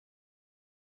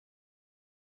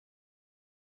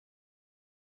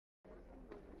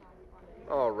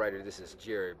Alrighty, this is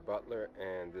Jerry Butler,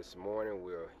 and this morning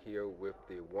we're here with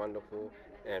the wonderful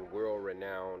and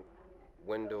world-renowned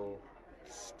Wendell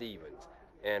Stevens.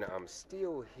 And I'm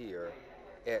still here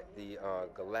at the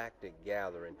Galactic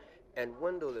gathering, and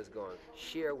Wendell is going to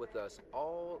share with us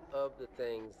all of the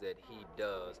things that he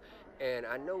does. And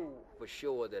I know for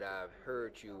sure that I've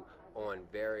heard you on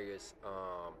various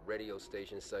radio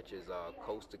stations such as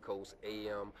Coast to Coast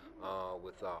AM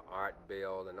with Art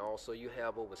Bell, and also you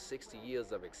have over 60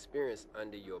 years of experience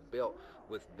under your belt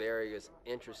with various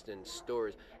interesting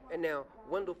stories. And now,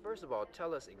 Wendell, first of all,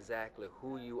 tell us exactly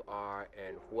who you are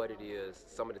and what it is,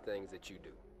 some of the things that you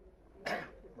do.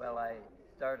 Well, I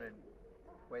started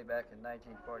way back in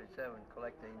 1947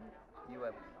 collecting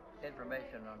UFO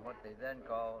information on what they then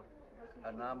called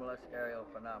anomalous aerial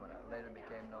phenomena, later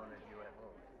became known as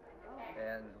UFOs.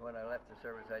 And when I left the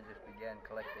service, I just began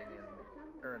collecting in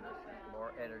earnest,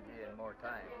 more energy and more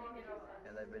time.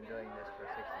 And I've been doing this for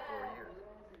 64 years.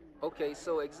 Okay,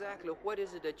 so exactly what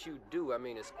is it that you do? I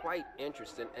mean, it's quite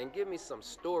interesting. And give me some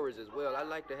stories as well. I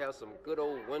like to have some good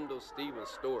old Wendell Stevens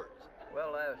stories.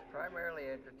 Well, I was primarily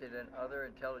interested in other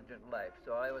intelligent life,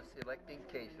 so I was selecting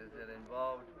cases that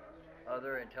involved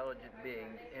other intelligent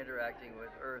beings interacting with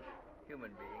Earth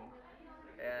human beings.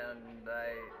 And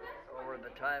over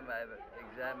the time, I've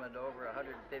examined over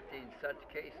 115 such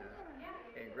cases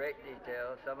in great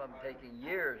detail, some of them taking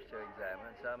years to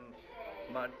examine, some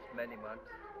months, many months.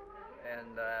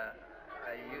 And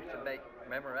I used to make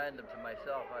memorandum to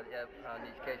myself on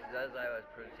these cases as I was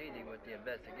proceeding with the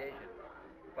investigation.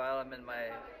 File them in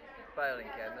my filing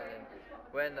cabinet, and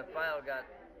when the file got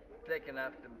thick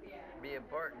enough to be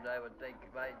important, I would think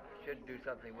if I should do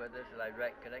something with this, and I'd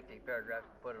write connecting paragraphs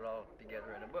and put it all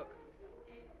together in a book.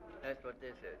 That's what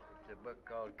this is. It's a book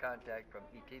called Contact from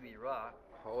ETB Raw.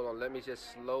 Hold on, let me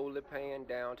just slowly pan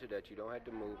down to that. You don't have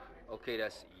to move. Okay,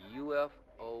 that's UFO.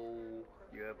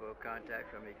 UFO Contact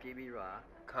from ETB Raw.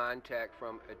 Contact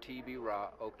from a TB Raw,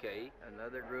 okay.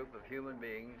 Another group of human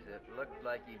beings that looked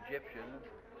like Egyptians,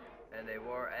 and they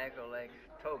wore ankle-length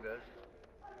togas.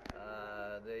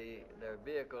 Their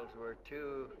vehicles were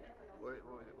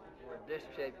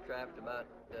disc-shaped craft about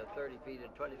 30 feet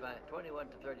and 21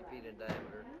 to 30 feet in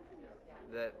diameter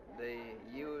that they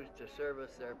used to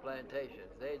service their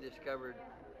plantations. They discovered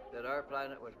that our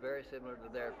planet was very similar to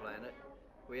their planet.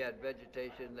 We had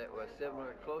vegetation that was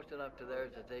similar, close enough to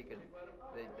theirs that they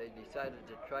decided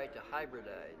to try to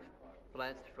hybridize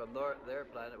plants from their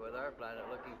planet with our planet,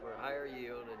 looking for higher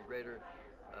yield and greater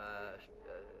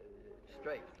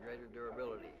strength, greater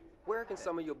durability. Where can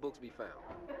some of your books be found?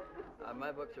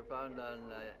 My books are found on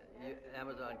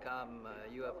Amazon.com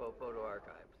UFO Photo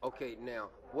Archives. Okay, now,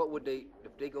 what would they,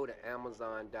 if they go to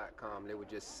Amazon.com, they would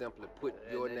just simply put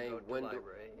your name, Wendell?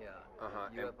 Library, yeah.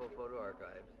 UFO Photo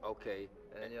Archives. Okay.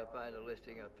 And you'll find a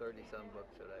listing of 30-some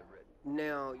books that I've written.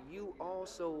 Now, you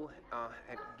also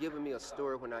had given me a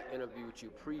story when I interviewed you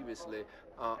previously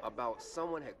about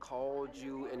someone had called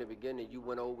you in the beginning. You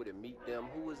went over to meet them.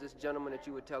 Who was this gentleman that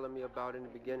you were telling me about in the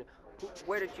beginning?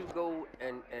 Where did you go?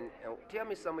 And tell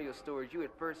me some of your stories. You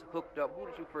had first hooked up. Who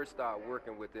did you first start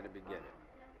working with in the beginning?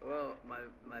 Well,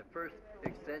 my first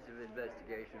extensive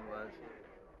investigation was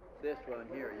this one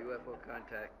here, UFO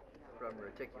Contact from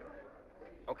Reticulum.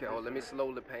 Okay, well, let me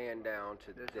slowly pan down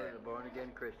to this that. This was a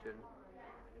born-again Christian.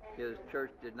 His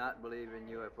church did not believe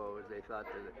in UFOs. They thought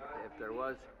that if there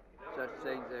was such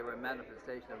things, they were a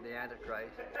manifestation of the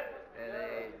Antichrist, and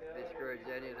they discouraged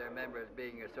any of their members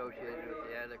being associated with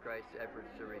the Antichrist's efforts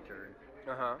to return.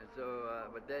 And so,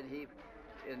 but then he,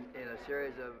 in a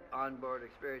series of onboard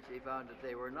experience, he found that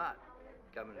they were not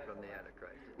coming from the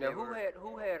Antichrist. Now,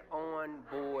 who had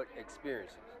onboard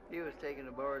experiences? He was taken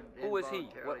aboard. Who is he?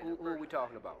 Who are we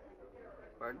talking about?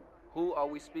 Pardon? Who are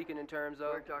we speaking in terms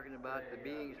of? We're talking about the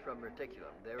beings from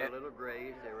Reticulum. They were little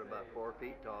grays. They were about 4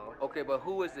 feet tall. Okay, but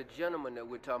who is the gentleman that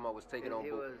we're talking about was taken on board?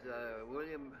 He was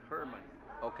William Herman.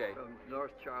 Okay. From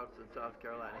North Charleston, South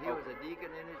Carolina. He was a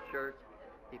deacon in his church.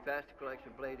 He passed the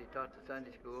collection plate. He taught the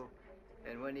Sunday school.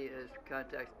 And when his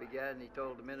contacts began, he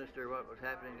told the minister what was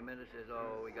happening. The minister says,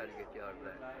 "Oh, we got to get you out of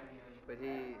that." But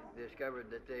he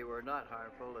discovered that they were not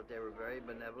harmful, that they were very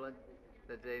benevolent,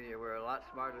 that they were a lot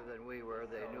smarter than we were.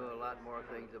 They knew a lot more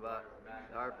things about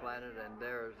our planet and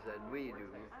theirs than we do.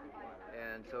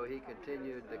 And so he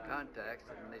continued the contacts,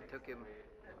 and they took him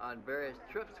on various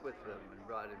trips with them and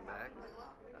brought him back.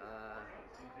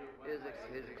 His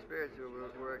experiences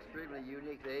were extremely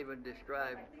unique. They even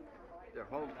described their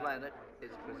home planet,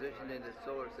 its position in the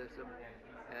solar system,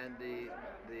 and the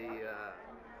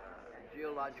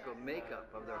geological makeup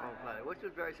of their home planet, which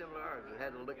was very similar to ours. It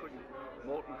had a liquid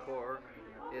molten core.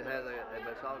 It had a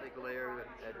basaltic layer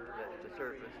at the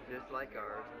surface, just like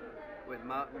ours, with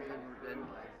mountains and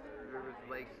rivers,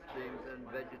 lakes, streams, and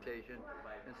vegetation.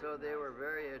 And so they were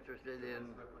very interested in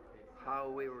how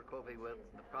we were coping with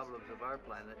the problems of our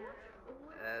planet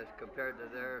as compared to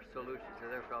their solutions to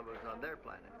their problems on their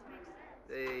planet.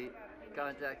 They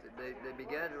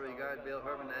began to regard Bill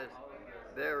Herman as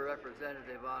their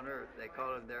representative on Earth. They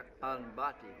call him their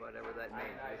Anbati, whatever that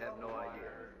means. We have no idea.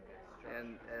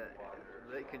 And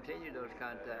they continued those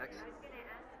contacts,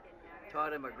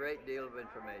 taught him a great deal of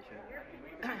information,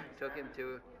 took him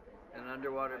to an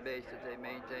underwater base that they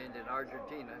maintained in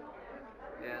Argentina,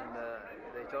 and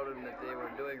they told him that they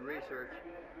were doing research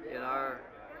in our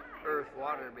Earth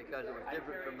water because it was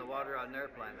different from the water on their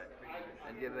planet,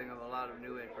 and giving him a lot of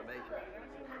new information.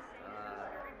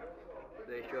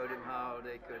 They showed him how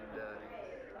they could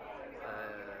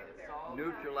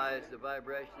neutralize the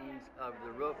vibrations of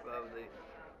the roof of the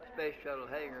space shuttle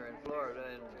hangar in Florida,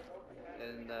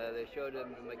 and they showed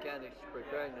him the mechanics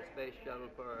preparing the space shuttle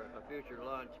for a future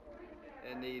launch.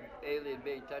 And the alien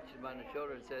being touched him on the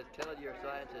shoulder and says, "Tell your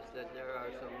scientists that there are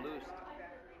some loose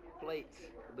plates,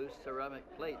 loose ceramic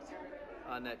plates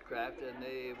on that craft, and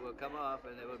they will come off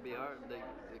and it will be harmed. The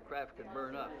craft could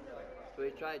burn up." So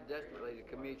he tried desperately to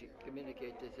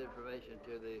communicate this information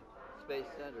to the Space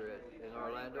Center in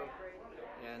Orlando,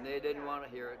 and they didn't want to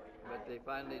hear it, but they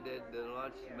finally did the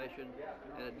launch mission,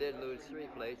 and it did lose 3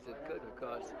 plates. It could have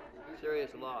caused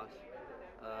serious loss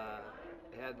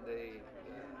had they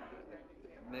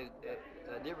made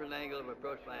a different angle of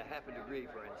approach by a half a degree,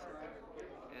 for instance.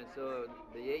 And so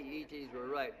the ETs were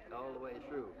right all the way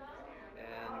through.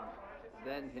 And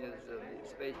then his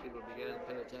space people began to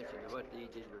pay attention to what the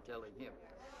ETs were telling him.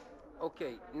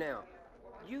 Okay, now,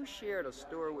 you shared a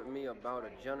story with me about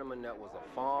a gentleman that was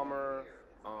a farmer.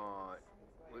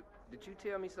 Did you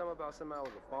tell me something about somebody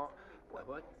that was a farmer?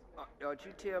 What? Did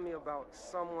you tell me about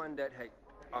someone that had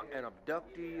an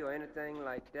abductee or anything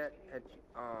like that?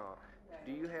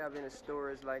 Do you have any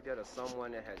stories like that of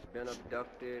someone that has been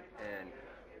abducted and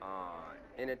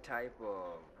any type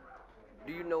of...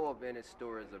 Do you know of any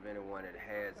stories of anyone that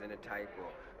has any type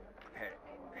of...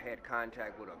 had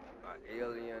contact with an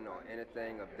alien or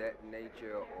anything of that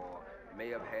nature, or may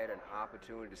have had an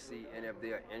opportunity to see any of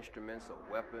their instruments or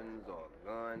weapons or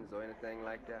guns or anything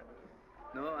like that?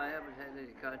 No, I haven't had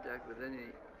any contact with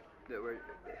any that were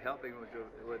helping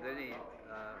with any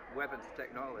weapons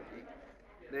technology.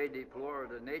 They deplore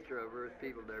the nature of Earth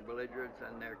people, their belligerence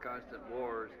and their constant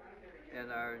wars,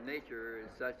 and our nature is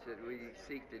such that we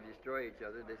seek to destroy each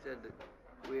other. They said that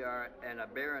we are an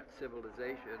aberrant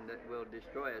civilization that will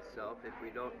destroy itself if we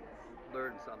don't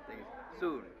learn something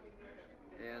soon,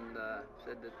 and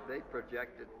said that they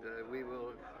project that we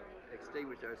will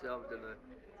extinguish ourselves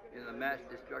in the mass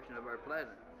destruction of our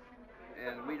planet.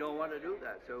 And we don't want to do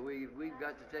that, so we've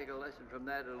got to take a lesson from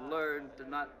that and learn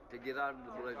to get out of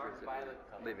the belligerence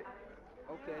that we live in.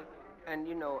 Okay. And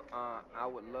you know, I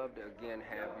would love to again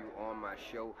have you on my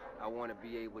show. I want to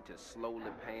be able to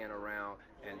slowly pan around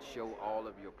and show all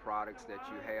of your products that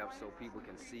you have so people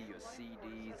can see your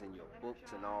CDs and your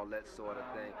books and all that sort of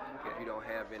thing. If you don't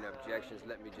have any objections,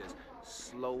 let me just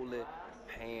slowly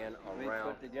pan around.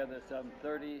 We put together some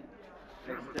 30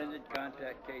 extended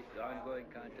contact cases, ongoing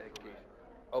contact cases.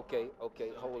 Okay,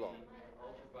 hold on.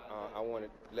 I want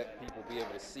to let people be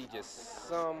able to see just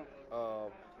some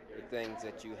of the things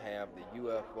that you have. The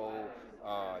UFO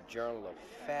Journal of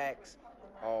Facts.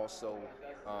 Also,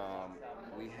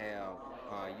 we have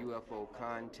UFO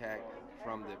contact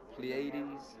from the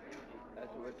Pleiades.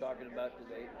 That's what we're talking about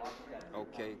today.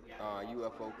 Okay,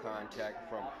 UFO contact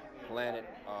from planet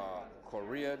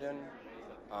Corridon.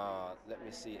 Let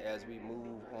me see, as we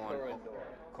move on.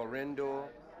 Corridor.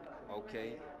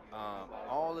 Okay.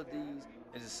 All of these,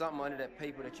 is there something under that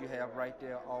paper that you have right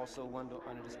there also, Wendell,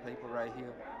 under this paper right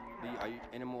here? Are you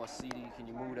any more CD? Can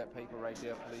you move that paper right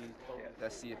there, please?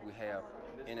 Let's see if we have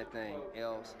anything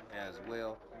else as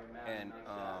well. And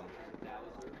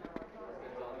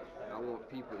I want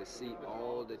people to see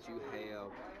all that you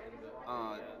have.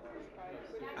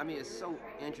 I mean, it's so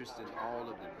interesting, all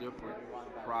of the different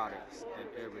products and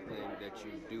everything that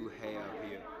you do have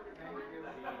here.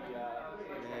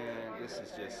 Man, this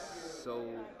is just so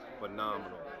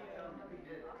phenomenal.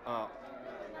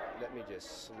 Let me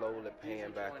just slowly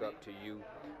pan back up to you.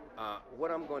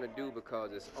 What I'm going to do,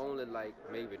 because it's only like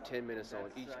maybe 10 minutes on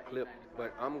each clip,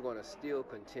 but I'm going to still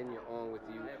continue on with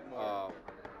you.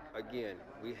 Again,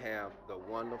 we have the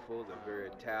wonderful, the very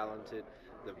talented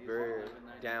the very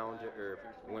down-to-earth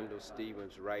Wendell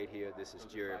Stevens right here. This is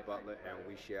Jerry Butler, and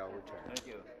we shall return. Thank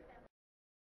you.